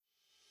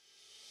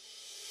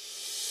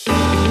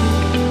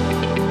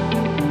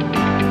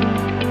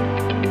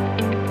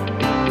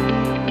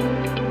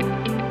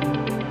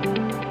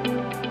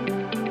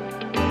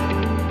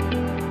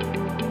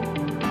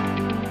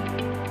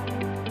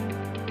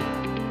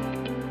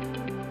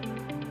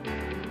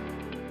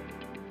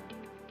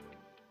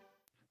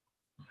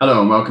Hello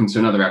and welcome to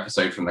another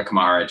episode from the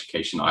Kamara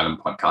Education Ireland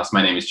podcast.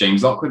 My name is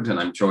James Lockwood and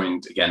I'm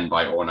joined again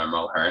by Orna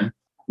Mulhern.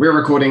 We're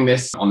recording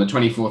this on the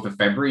 24th of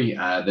February,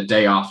 the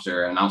day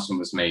after an announcement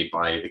was made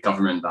by the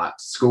government that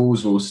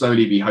schools will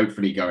slowly be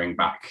hopefully going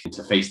back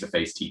into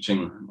face-to-face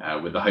teaching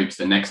with the hopes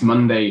that next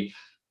Monday,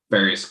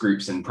 various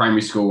groups in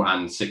primary school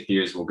and sixth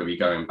years will be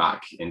going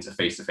back into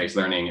face-to-face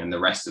learning and the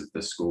rest of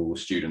the school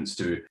students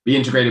to be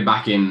integrated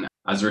back in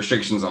as the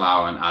restrictions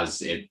allow and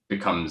as it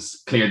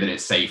becomes clear that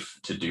it's safe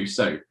to do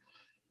so.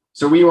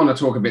 So we want to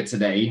talk a bit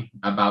today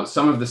about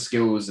some of the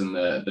skills and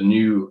the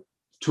new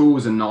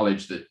tools and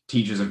knowledge that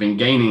teachers have been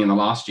gaining in the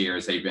last year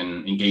as they've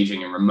been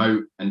engaging in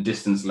remote and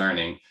distance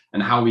learning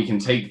and how we can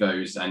take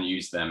those and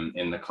use them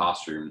in the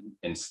classroom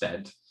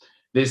instead.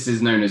 This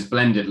is known as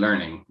blended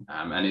learning,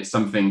 and it's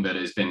something that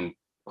has been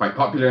quite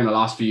popular in the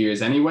last few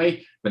years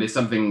anyway, but it's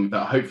something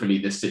that hopefully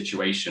this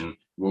situation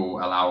will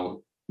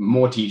allow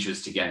more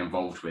teachers to get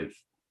involved with.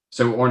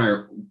 So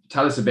Orna,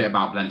 tell us a bit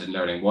about blended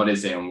learning. What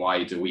is it and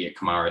why do we at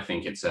Kamara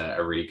think it's a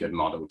really good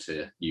model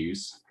to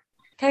use?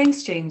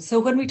 Thanks, James. So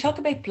when we talk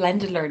about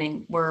blended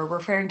learning, we're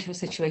referring to a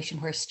situation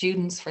where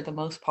students, for the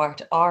most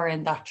part, are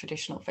in that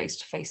traditional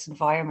face-to-face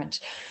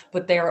environment,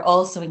 but they are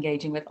also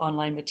engaging with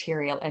online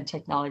material and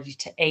technology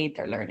to aid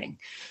their learning.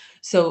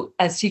 So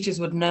as teachers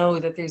would know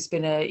that there's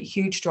been a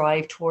huge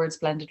drive towards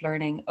blended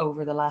learning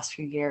over the last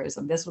few years,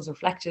 and this was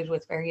reflected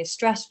with various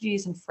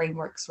strategies and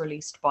frameworks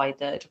released by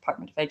the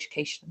Department of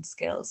Education and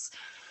Skills.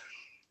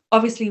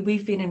 Obviously,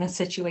 we've been in a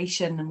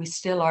situation, and we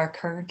still are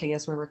currently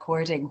as we're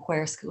recording,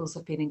 where schools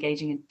have been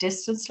engaging in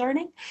distance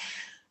learning.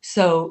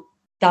 So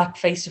that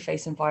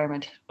face-to-face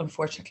environment,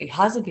 unfortunately,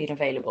 hasn't been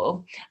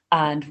available.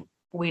 And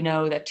we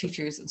know that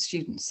teachers and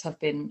students have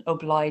been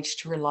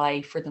obliged to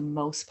rely, for the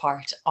most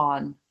part,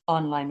 on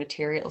online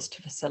materials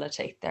to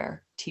facilitate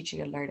their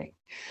teaching and learning.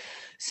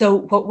 So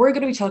what we're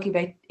going to be talking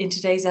about in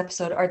today's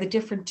episode are the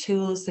different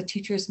tools that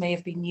teachers may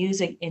have been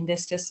using in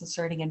this distance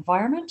learning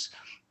environment,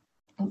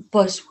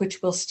 but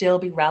which will still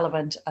be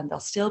relevant and they'll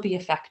still be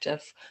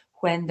effective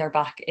when they're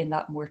back in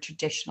that more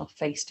traditional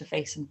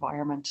face-to-face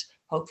environment,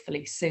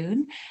 hopefully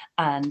soon,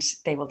 and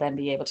they will then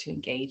be able to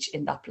engage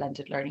in that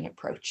blended learning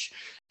approach.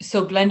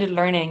 So blended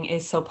learning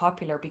is so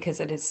popular because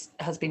it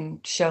has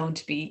been shown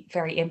to be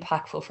very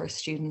impactful for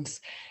students.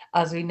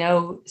 As we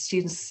know,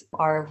 students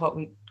are what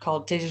we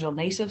call digital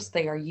natives.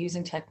 They are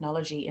using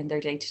technology in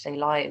their day-to-day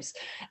lives.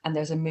 And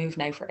there's a move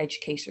now for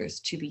educators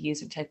to be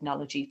using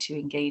technology to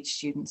engage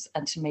students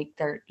and to make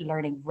their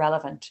learning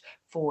relevant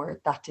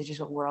for that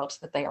digital world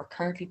that they are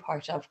currently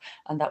part of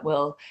and that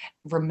will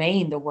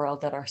remain the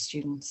world that our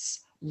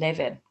students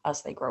live in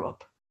as they grow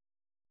up.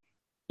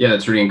 Yeah,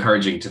 it's really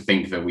encouraging to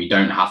think that we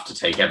don't have to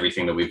take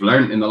everything that we've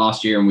learned in the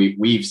last year and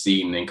we've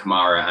seen in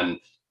Kamara, and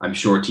I'm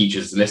sure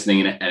teachers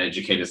listening and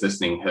educators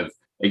listening have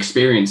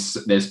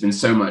experienced. There's been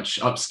so much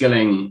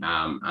upskilling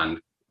and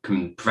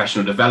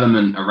professional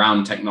development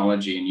around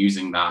technology and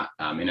using that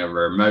in a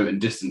remote and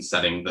distance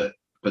setting,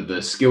 but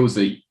the skills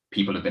that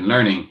people have been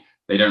learning,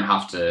 they don't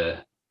have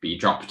to be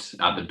dropped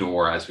at the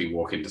door as we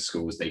walk into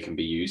schools. They can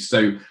be used.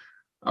 So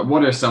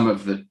what are some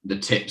of the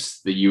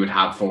tips that you would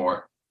have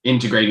for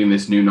integrating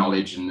this new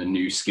knowledge and the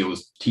new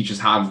skills teachers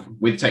have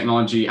with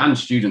technology and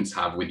students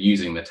have with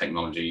using the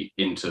technology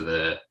into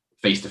the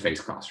face-to-face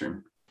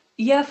classroom?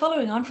 Yeah,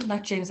 following on from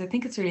that, James, I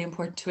think it's really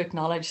important to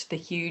acknowledge the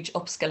huge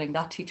upskilling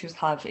that teachers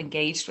have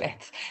engaged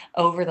with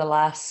over the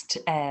last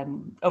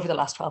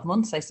 12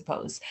 months, I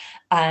suppose.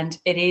 And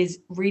it is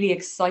really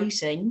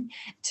exciting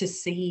to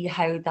see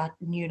how that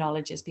new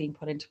knowledge is being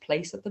put into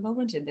place at the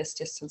moment in this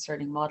distance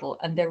learning model.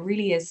 And there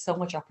really is so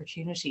much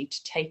opportunity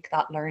to take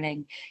that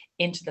learning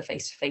into the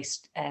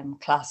face-to-face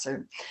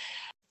classroom.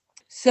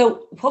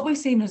 So what we've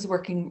seen is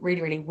working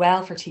really, really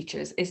well for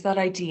teachers is that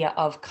idea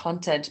of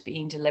content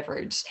being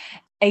delivered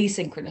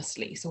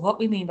asynchronously. So what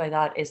we mean by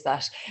that is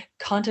that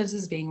content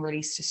is being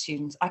released to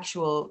students,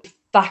 actual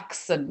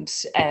facts and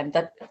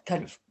that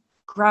kind of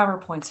grammar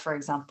points, for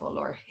example,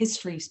 or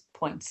history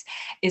points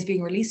is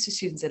being released to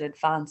students in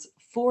advance.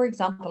 For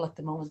example, at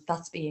the moment,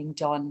 that's being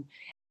done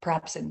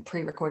perhaps in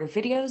pre-recorded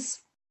videos.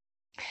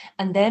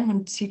 And then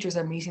when teachers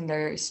are meeting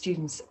their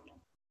students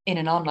in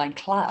an online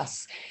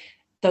class,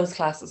 those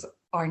classes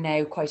are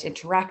now quite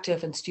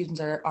interactive and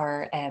students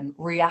are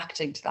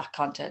reacting to that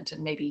content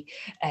and maybe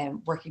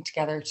working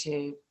together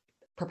to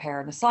prepare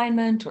an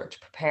assignment or to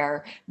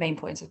prepare main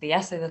points of the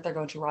essay that they're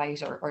going to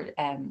write, or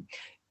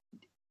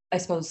I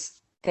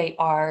suppose they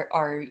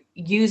are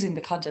using the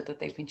content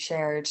that they've been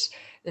shared,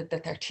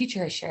 that their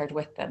teacher has shared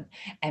with them,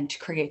 to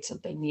create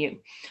something new.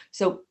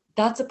 So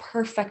that's a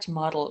perfect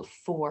model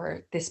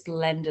for this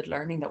blended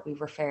learning that we've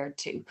referred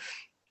to.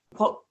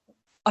 What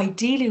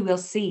ideally we'll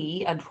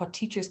see, and what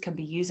teachers can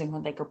be using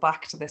when they go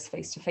back to this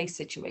face-to-face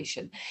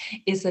situation,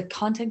 is that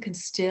content can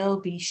still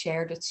be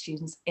shared with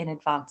students in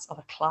advance of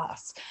a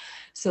class.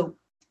 So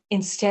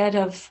instead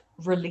of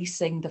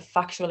releasing the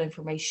factual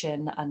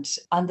information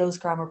and those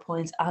grammar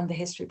points and the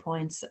history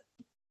points,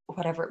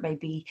 whatever it may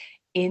be,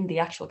 in the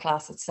actual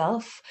class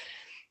itself,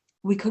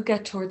 we could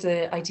get towards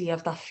the idea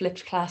of that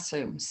flipped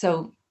classroom.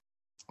 So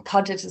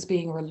content is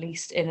being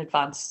released in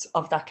advance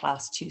of that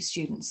class to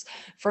students.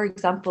 For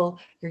example,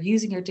 you're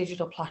using your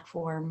digital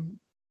platform,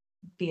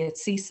 be it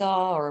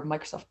Seesaw or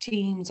Microsoft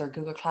Teams or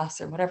Google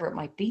Classroom, whatever it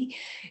might be,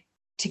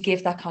 to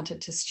give that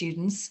content to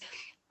students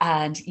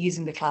and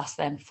using the class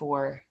then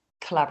for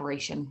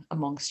collaboration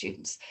among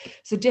students.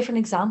 So different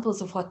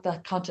examples of what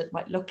that content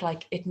might look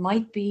like. It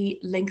might be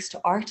links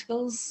to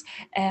articles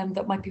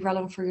that might be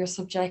relevant for your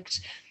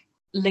subject,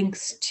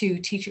 links to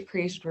teacher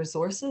created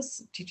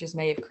resources. Teachers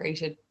may have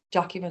created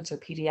documents or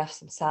PDFs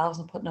themselves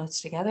and put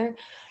notes together.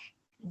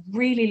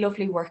 Really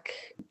lovely work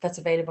that's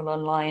available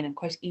online and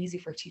quite easy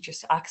for teachers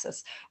to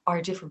access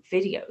are different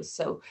videos.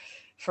 So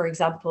for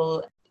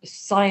example,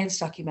 science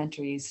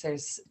documentaries,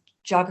 there's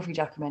geography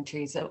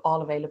documentaries,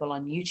 all available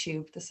on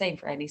YouTube, the same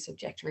for any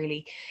subject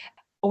really.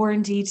 Or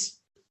indeed,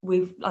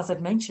 as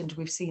I've mentioned,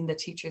 we've seen that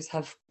teachers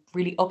have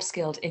really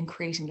upskilled in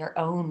creating their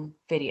own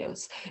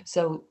videos.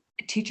 So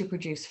teacher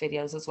produced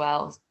videos as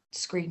well,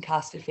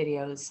 screencasted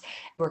videos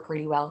work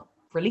really well,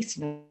 released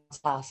in a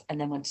class,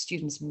 and then when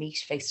students meet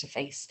face to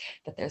face,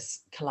 that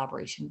there's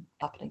collaboration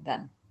happening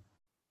then.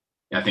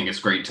 I think it's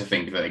great to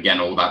think that, again,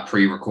 all that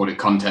pre-recorded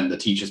content that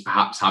teachers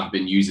perhaps have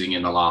been using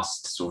in the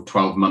last sort of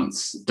 12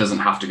 months doesn't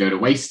have to go to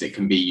waste. It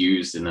can be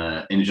used in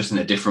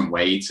a different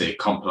way to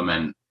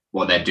complement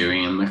what they're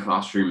doing in the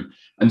classroom.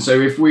 And so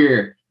if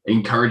we're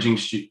encouraging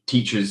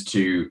teachers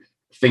to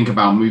think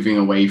about moving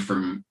away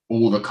from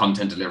all the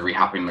content delivery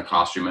happening in the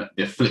classroom,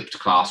 the flipped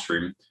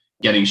classroom,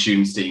 getting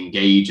students to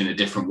engage in a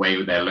different way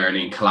with their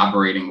learning,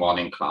 collaborating while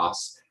in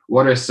class,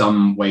 what are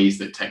some ways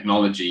that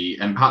technology,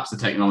 and perhaps the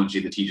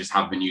technology that teachers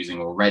have been using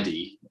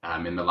already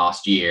in the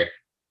last year,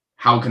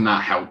 how can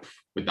that help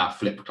with that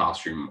flipped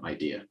classroom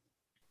idea?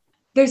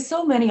 There's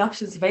so many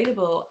options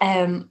available.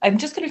 I'm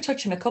just going to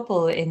touch on a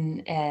couple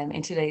in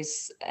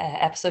today's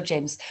episode,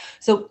 James.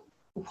 So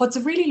what's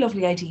a really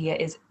lovely idea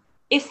is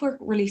if we're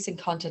releasing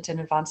content in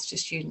advance to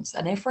students,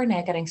 and if we're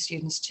now getting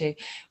students to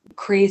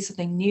create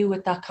something new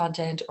with that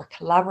content or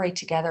collaborate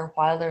together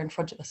while they're in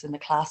front of us in the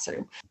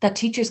classroom, that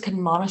teachers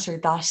can monitor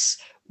that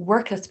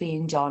work that's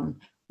being done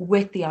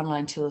with the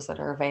online tools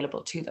that are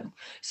available to them.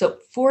 So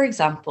for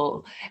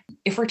example,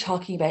 if we're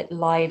talking about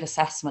live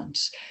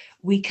assessment,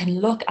 we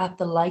can look at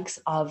the likes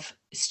of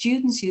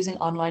students using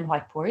online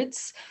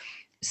whiteboards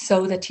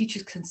so that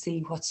teachers can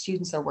see what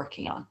students are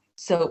working on.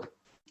 So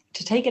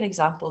to take an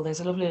example,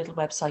 there's a lovely little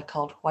website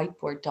called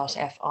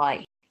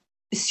whiteboard.fi.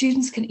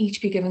 Students can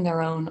each be given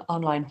their own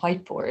online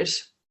whiteboard,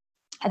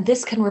 and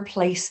this can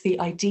replace the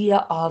idea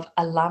of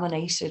a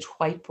laminated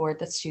whiteboard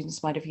that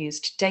students might have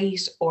used to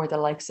date, or the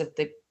likes of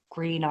the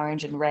green,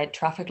 orange and red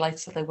traffic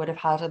lights that they would have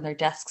had on their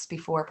desks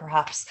before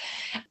perhaps.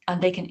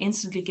 And they can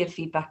instantly give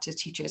feedback to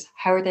teachers.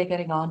 How are they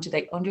getting on? Do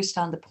they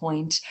understand the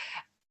point?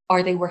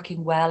 Are they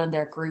working well in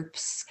their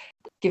groups?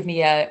 Give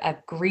me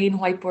a green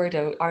whiteboard,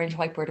 an orange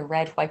whiteboard, a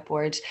red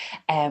whiteboard,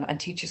 and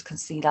teachers can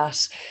see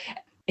that.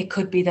 It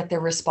could be that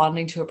they're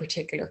responding to a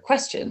particular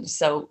question.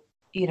 So,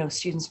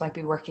 students might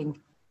be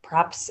working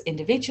perhaps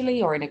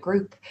individually or in a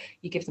group.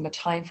 You give them a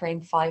time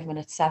frame, 5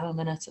 minutes, 7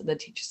 minutes, and the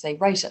teachers say,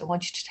 right, I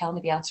want you to tell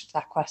me the answer to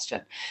that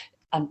question,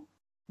 and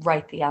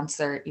write the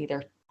answer,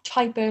 either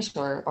type it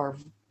or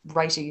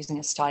write it using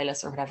a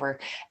stylus or whatever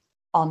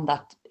on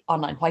that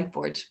online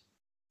whiteboard.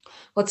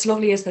 What's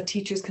lovely is that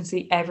teachers can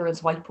see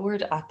everyone's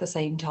whiteboard at the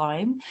same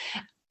time.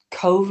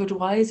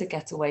 COVID-wise, it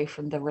gets away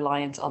from the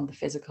reliance on the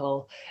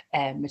physical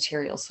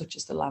materials, such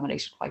as the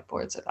laminated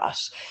whiteboards or that.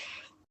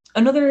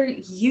 Another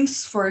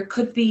use for it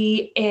could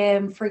be,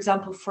 for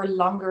example, for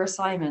longer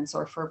assignments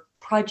or for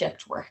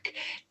project work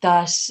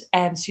that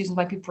students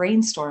might be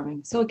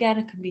brainstorming. So again,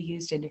 it can be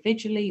used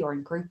individually or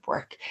in group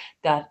work,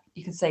 that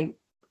you can say,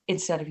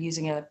 instead of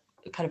using a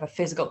kind of a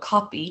physical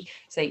copy,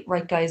 say,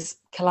 right guys,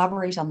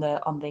 collaborate on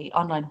the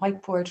online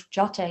whiteboard,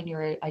 jot down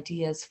your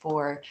ideas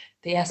for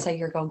the essay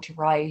you're going to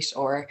write,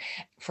 or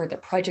for the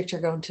project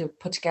you're going to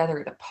put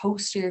together, the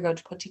poster you're going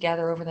to put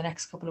together over the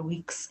next couple of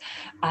weeks.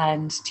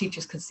 And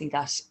teachers can see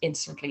that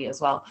instantly as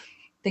well.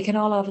 They can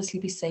all obviously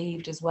be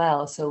saved as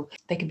well, so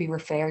they can be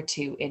referred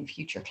to in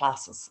future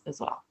classes as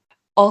well.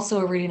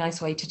 Also a really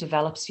nice way to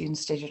develop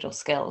students' digital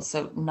skills.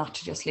 So not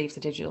to just leave the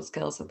digital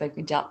skills that they've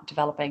been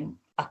developing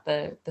at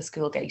the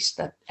school gate,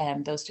 that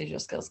those digital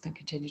skills can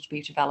continue to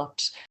be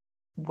developed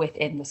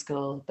within the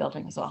school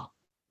building as well.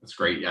 That's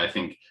great. Yeah, I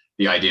think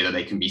the idea that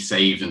they can be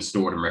saved and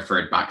stored and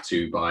referred back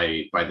to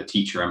by the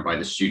teacher and by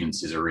the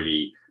students is a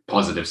really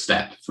positive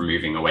step for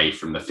moving away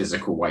from the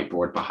physical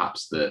whiteboard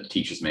perhaps that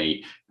teachers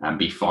may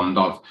be fond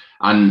of.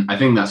 And I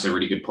think that's a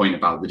really good point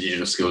about the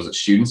digital skills that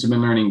students have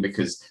been learning,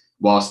 because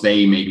whilst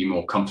they may be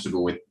more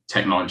comfortable with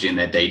technology in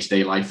their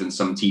day-to-day life than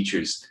some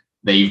teachers,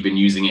 they've been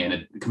using it in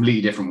a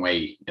completely different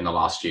way in the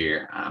last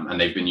year,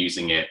 and they've been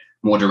using it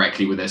more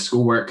directly with their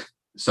schoolwork.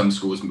 Some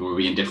schools will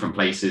be in different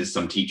places,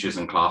 some teachers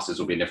and classes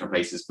will be in different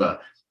places,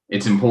 but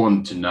it's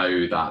important to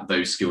know that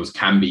those skills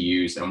can be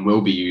used and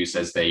will be used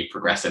as they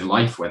progress in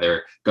life,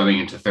 whether going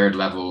into third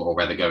level or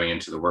whether going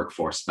into the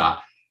workforce, that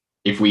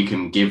if we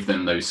can give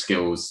them those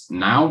skills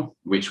now,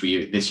 which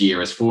this year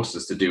has forced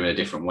us to do in a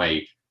different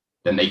way,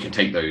 then they can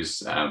take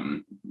those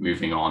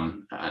moving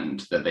on,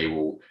 and that they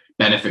will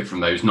benefit from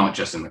those, not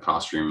just in the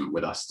classroom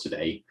with us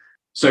today.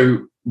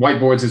 So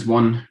whiteboards is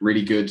one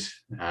really good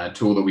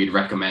tool that we'd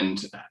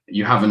recommend.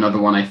 You have another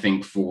one, I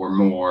think, for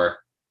more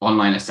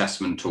online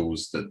assessment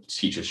tools that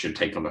teachers should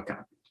take a look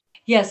at.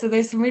 Yeah, so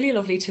there's some really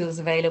lovely tools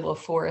available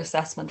for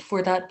assessment,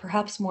 for that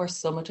perhaps more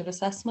summative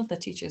assessment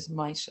that teachers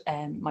might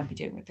be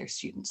doing with their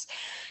students.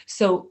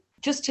 So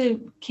just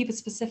to keep it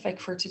specific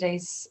for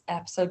today's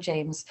episode,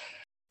 James,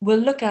 we'll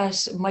look at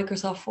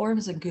Microsoft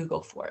Forms and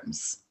Google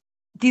Forms.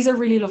 These are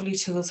really lovely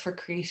tools for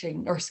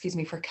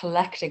for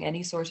collecting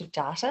any sort of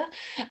data,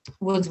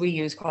 ones we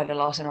use quite a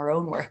lot in our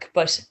own work.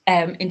 But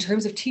in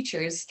terms of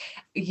teachers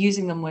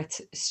using them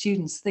with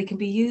students, they can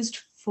be used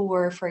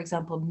for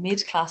example,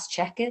 mid-class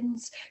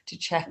check-ins to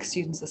check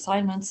students'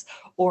 assignments,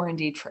 or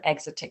indeed for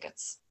exit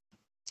tickets.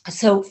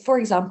 So, for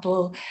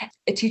example,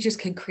 teachers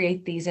can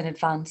create these in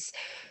advance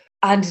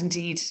and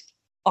indeed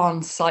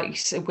on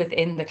site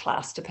within the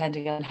class,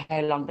 depending on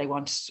how long they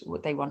want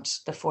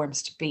the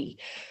forms to be.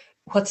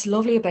 What's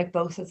lovely about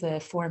both of the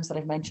forms that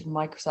I've mentioned,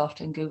 Microsoft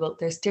and Google,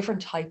 there's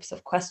different types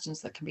of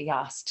questions that can be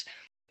asked,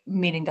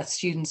 meaning that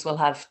students will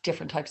have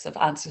different types of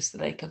answers that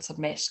they can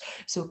submit.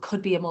 So it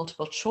could be a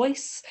multiple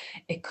choice.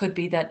 It could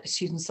be that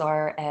students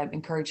are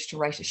encouraged to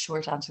write a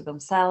short answer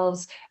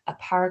themselves, a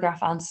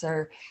paragraph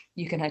answer.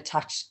 You can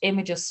attach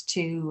images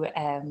to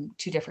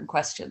different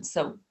questions.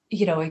 So,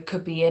 it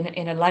could be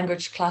in a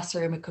language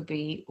classroom, it could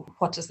be,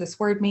 what does this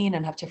word mean,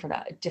 and have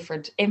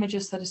different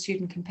images that a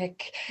student can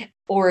pick.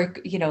 Or,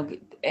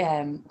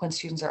 when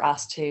students are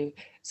asked to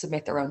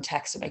submit their own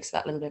text, it makes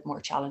that a little bit more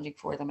challenging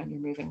for them, and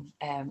you're moving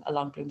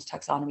along Bloom's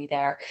taxonomy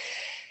there.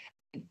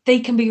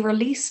 They can be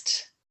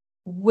released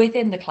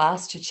within the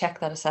class to check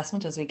that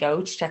assessment as we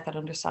go, to check that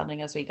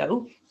understanding as we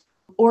go.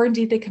 Or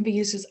indeed, they can be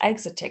used as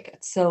exit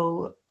tickets.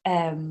 So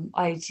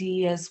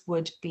ideas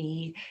would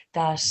be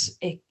that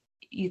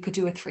you could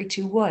do a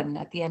 3-2-1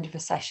 at the end of a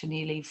session.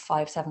 You leave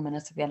 5-7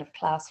 minutes at the end of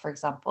class, for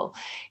example.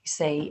 You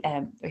say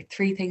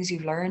 3 things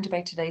you've learned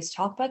about today's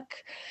topic,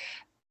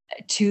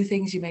 2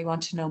 things you may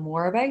want to know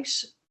more about,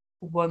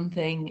 1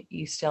 thing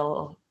you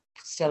still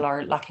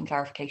are lacking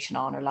clarification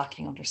on or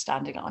lacking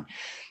understanding on.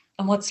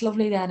 And what's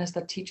lovely then is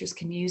that teachers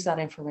can use that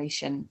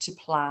information to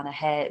plan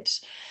ahead.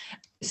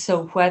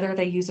 So whether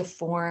they use a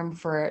form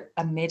for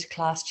a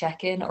mid-class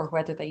check-in or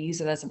whether they use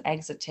it as an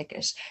exit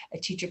ticket, a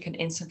teacher can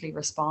instantly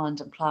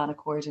respond and plan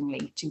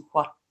accordingly to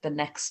what the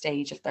next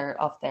stage of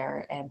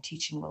their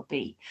teaching will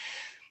be.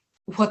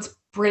 What's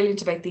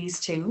brilliant about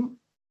these two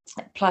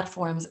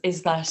platforms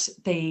is that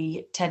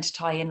they tend to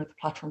tie in with the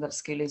platform that a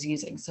school is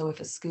using. So if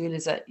a school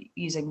is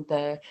using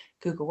the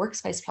Google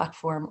Workspace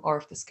platform, or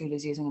if the school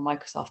is using a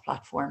Microsoft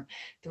platform,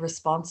 the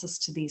responses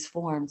to these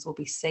forms will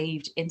be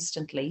saved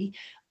instantly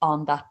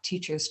on that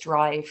teacher's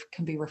drive,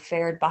 can be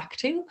referred back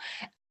to,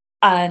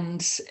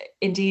 and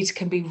indeed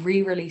can be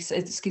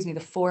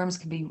the forms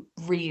can be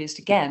reused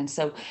again.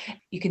 So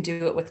you can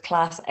do it with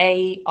class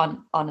A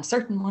on a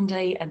certain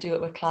Monday and do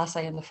it with class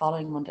A on the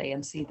following Monday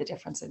and see the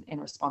difference in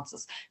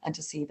responses, and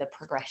to see the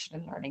progression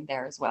in learning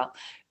there as well.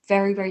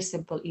 Very, very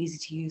simple, easy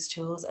to use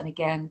tools. And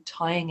again,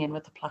 tying in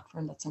with the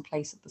platform that's in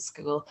place at the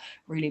school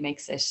really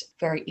makes it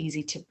very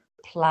easy to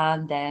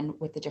plan then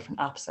with the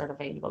different apps that are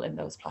available in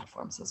those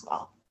platforms as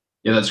well.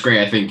 Yeah, that's great.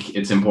 I think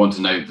it's important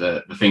to note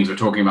that the things we're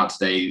talking about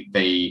today,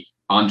 they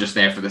aren't just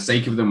there for the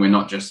sake of them. We're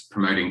not just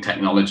promoting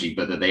technology,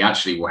 but that they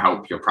actually will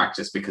help your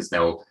practice, because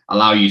they'll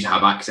allow you to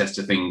have access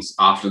to things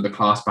after the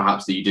class,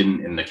 perhaps, that you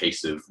didn't in the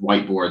case of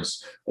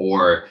whiteboards,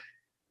 or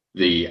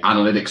the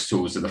analytics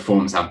tools that the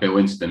forms have built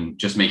into them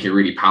just make it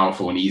really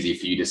powerful and easy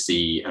for you to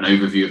see an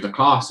overview of the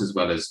class, as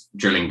well as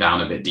drilling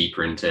down a bit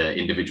deeper into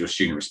individual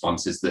student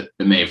responses that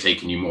may have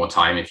taken you more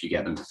time if you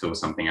get them to fill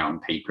something out on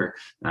paper.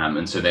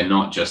 And so they're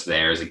not just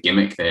there as a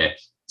gimmick, they're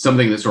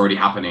something that's already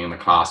happening in the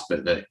class,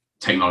 but that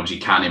technology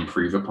can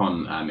improve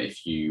upon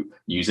if you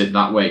use it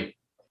that way.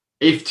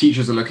 If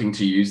teachers are looking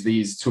to use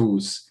these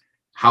tools,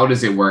 how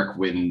does it work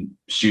when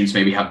students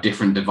maybe have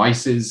different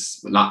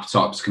devices,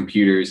 laptops,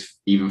 computers,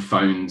 even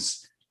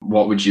phones?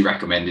 What would you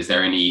recommend? Is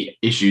there any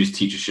issues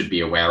teachers should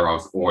be aware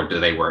of, or do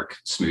they work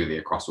smoothly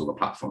across all the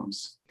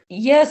platforms?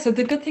 Yeah, so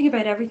the good thing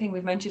about everything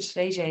we've mentioned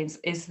today, James,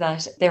 is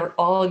that they're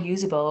all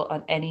usable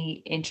on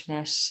any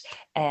internet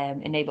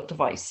enabled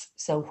device.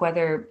 So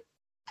whether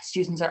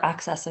students are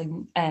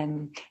accessing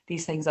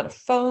these things on a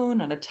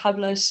phone, on a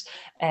tablet,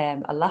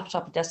 a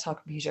laptop, a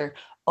desktop computer,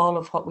 all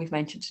of what we've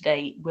mentioned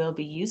today will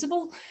be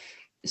usable.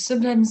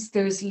 Sometimes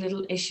there's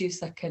little issues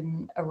that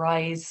can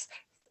arise.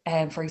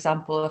 For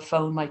example, a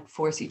phone might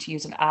force you to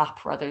use an app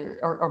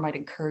or might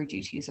encourage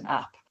you to use an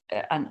app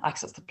and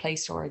access the Play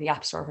Store or the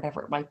App Store,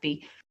 whatever it might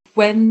be.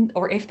 When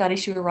or if that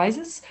issue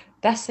arises,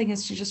 best thing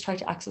is to just try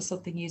to access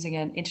something using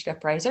an internet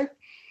browser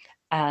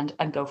and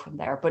go from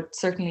there. But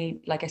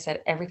certainly, like I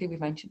said, everything we've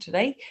mentioned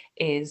today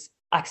is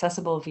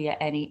accessible via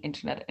any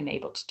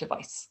internet-enabled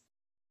device.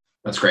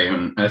 That's great.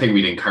 And I think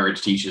we'd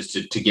encourage teachers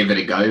to give it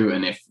a go.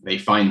 And if they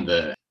find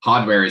the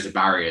hardware is a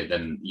barrier,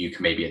 then you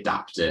can maybe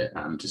adapt it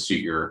to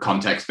suit your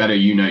context better.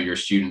 You know your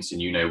students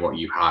and you know what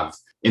you have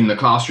in the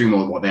classroom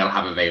or what they'll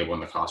have available in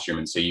the classroom.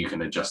 And so you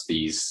can adjust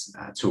these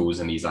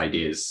tools and these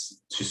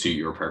ideas to suit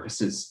your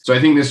purposes. So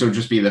I think this will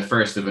just be the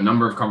first of a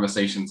number of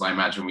conversations I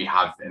imagine we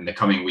have in the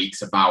coming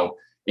weeks about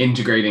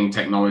integrating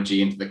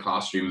technology into the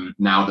classroom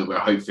now that we're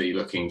hopefully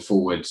looking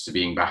forward to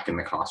being back in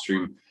the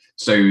classroom.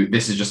 So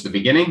this is just the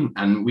beginning,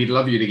 and we'd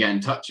love you to get in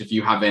touch if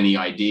you have any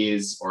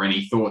ideas or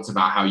any thoughts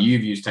about how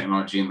you've used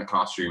technology in the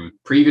classroom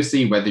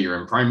previously, whether you're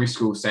in primary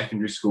school,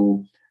 secondary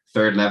school,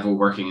 third level,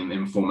 working in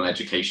informal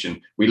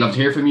education. We'd love to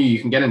hear from you. You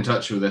can get in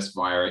touch with us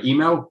via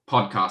email,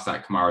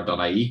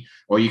 podcast@camara.ie,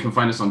 or you can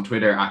find us on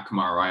Twitter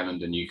 @Camara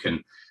Ireland, and you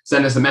can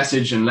send us a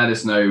message and let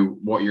us know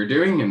what you're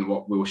doing, and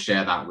what we'll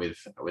share that with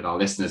our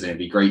listeners. And it'd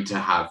be great to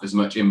have as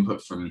much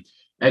input from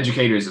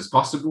educators as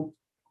possible.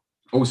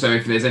 Also,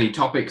 if there's any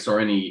topics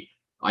or any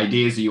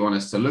ideas that you want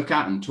us to look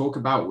at and talk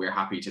about, we're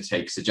happy to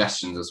take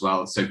suggestions as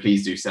well. So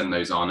please do send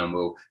those on, and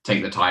we'll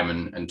take the time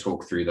and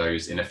talk through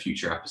those in a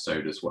future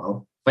episode as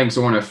well. Thanks,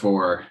 Orna,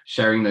 for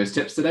sharing those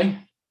tips today.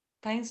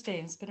 Thanks,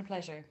 James. It's been a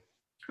pleasure.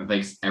 And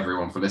thanks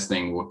everyone for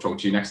listening. We'll talk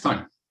to you next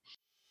time.